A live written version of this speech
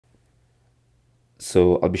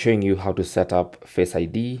So I'll be showing you how to set up Face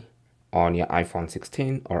ID on your iPhone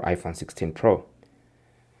 16 or iPhone 16 Pro.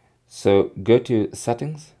 So go to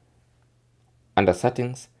settings. Under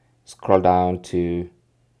settings, scroll down to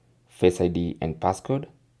Face ID and passcode.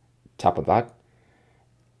 Tap on that.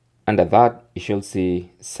 Under that, you should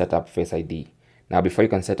see set up Face ID. Now, before you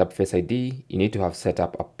can set up Face ID, you need to have set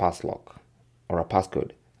up a passlock or a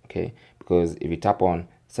passcode, okay? Because if you tap on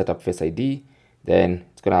set up Face ID, then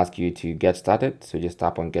it's going to ask you to get started. So just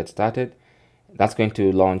tap on get started. That's going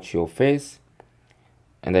to launch your face.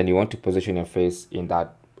 And then you want to position your face in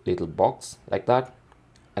that little box like that.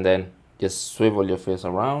 And then just swivel your face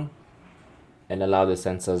around and allow the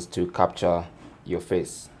sensors to capture your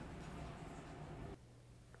face.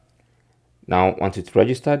 Now, once it's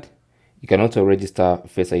registered, you can also register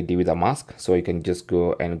Face ID with a mask. So you can just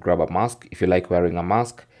go and grab a mask if you like wearing a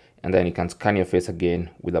mask, and then you can scan your face again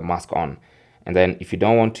with a mask on. And then if you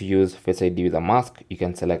don't want to use Face ID with a mask, you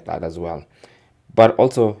can select that as well. But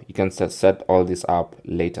also you can set all this up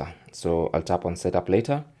later. So I'll tap on set up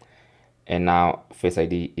later, and now Face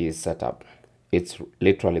ID is set up. It's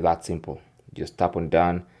literally that simple. Just tap on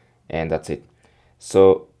done and that's it.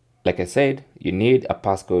 So like I said, you need a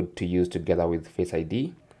passcode to use together with Face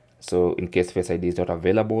ID. So in case Face ID is not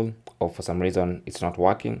available or for some reason it's not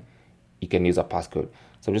working, you can use a passcode.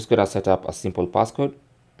 So I'm just gonna set up a simple passcode.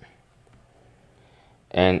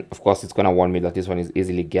 And of course it's gonna warn me that this one is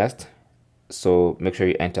easily guessed. So make sure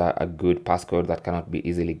you enter a good passcode that cannot be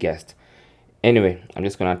easily guessed. Anyway, I'm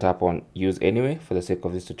just gonna tap on use anyway for the sake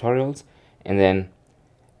of these tutorials. And then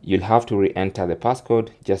you'll have to re-enter the passcode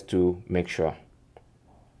just to make sure.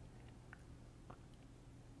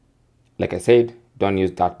 Like I said, don't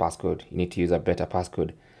use that passcode. You need to use a better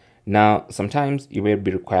passcode. Now, sometimes you will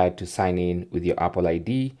be required to sign in with your Apple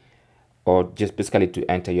ID, or just basically to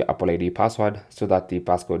enter your Apple ID password so that the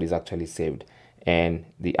passcode is actually saved and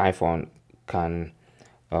the iPhone can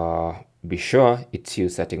be sure it's you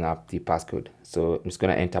setting up the passcode. So I'm just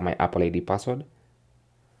going to enter my Apple ID password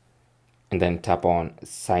and then tap on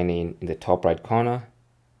sign in the top right corner.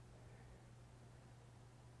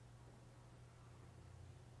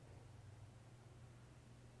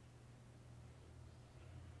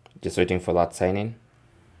 Just waiting for that sign in.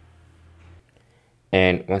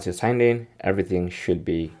 And once you're signed in, everything should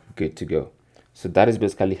be good to go. So that is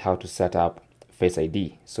basically how to set up Face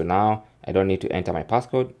ID. So now I don't need to enter my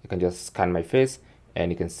passcode. I can just scan my face and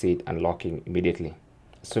you can see it unlocking immediately.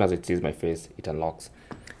 As soon as it sees my face, it unlocks.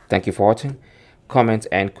 Thank you for watching. Comments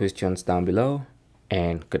and questions down below,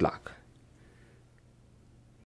 and good luck.